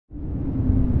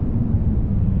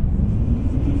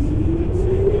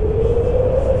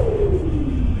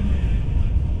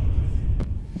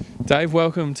Dave,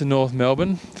 welcome to North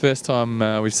Melbourne. First time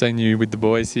we've seen you with the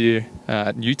boys here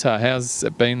at Utah. How's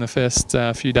it been the first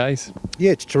few days?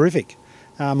 Yeah, it's terrific.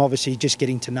 Obviously, just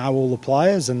getting to know all the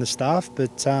players and the staff,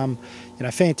 but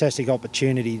fantastic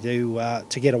opportunity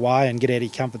to get away and get out of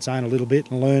your comfort zone a little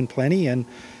bit and learn plenty and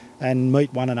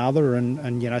meet one another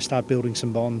and start building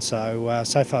some bonds.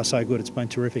 So far so good. It's been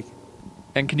terrific.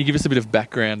 And can you give us a bit of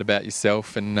background about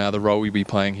yourself and the role you'll be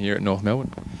playing here at North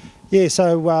Melbourne? Yeah,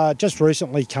 so just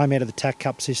recently came out of the TAC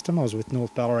Cup system. I was with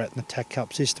North Ballarat in the TAC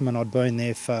Cup system, and I'd been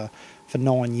there for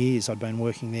 9 years. I'd been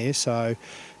working there,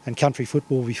 and country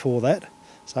football before that.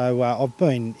 So I've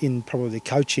been in probably the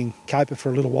coaching caper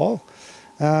for a little while,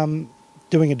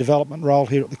 doing a development role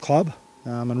here at the club,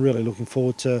 and really looking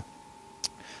forward to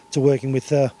working with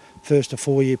the first to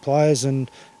 4 year players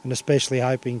and especially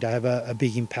hoping to have a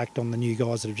big impact on the new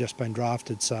guys that have just been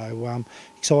drafted. So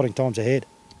exciting times ahead.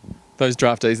 Those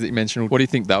draftees that you mentioned, what do you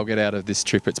think they'll get out of this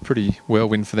trip? It's pretty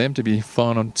whirlwind for them to be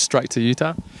flying on straight to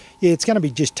Utah. Yeah, it's going to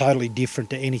be just totally different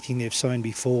to anything they've seen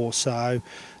before. So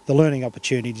the learning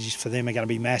opportunities for them are going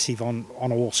to be massive on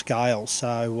all scales.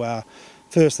 So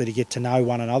firstly, to get to know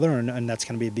one another, and that's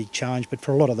going to be a big change. But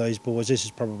for a lot of these boys, this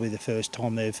is probably the first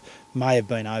time may have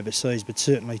been overseas, but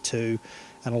certainly to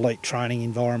an elite training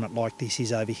environment like this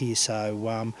is over here.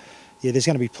 So yeah, there's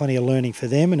going to be plenty of learning for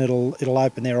them, and it'll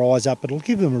open their eyes up. It'll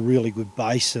give them a really good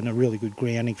base and a really good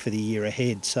grounding for the year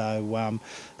ahead. So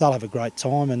they'll have a great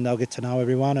time, and they'll get to know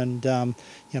everyone, and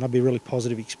it'll be a really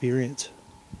positive experience.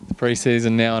 The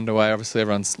pre-season now underway. Obviously,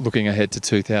 everyone's looking ahead to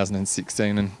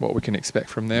 2016 and what we can expect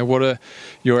from there. What are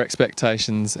your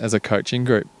expectations as a coaching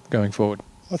group going forward?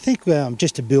 I think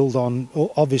just to build on,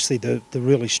 obviously, the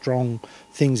really strong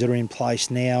things that are in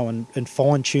place now, and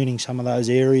fine-tuning some of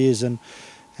those areas, and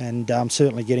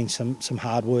certainly getting some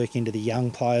hard work into the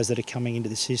young players that are coming into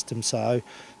the system, so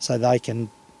they can,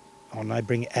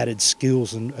 bring added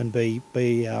skills and be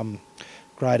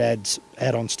great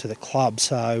add-ons to the club.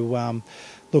 So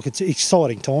look, it's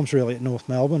exciting times really at North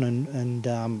Melbourne, and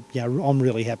I'm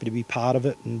really happy to be part of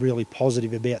it and really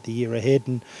positive about the year ahead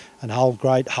and hold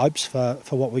great hopes for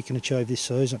what we can achieve this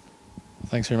season.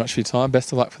 Thanks very much for your time.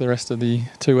 Best of luck for the rest of the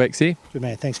 2 weeks here. Good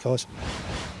man. Thanks, guys.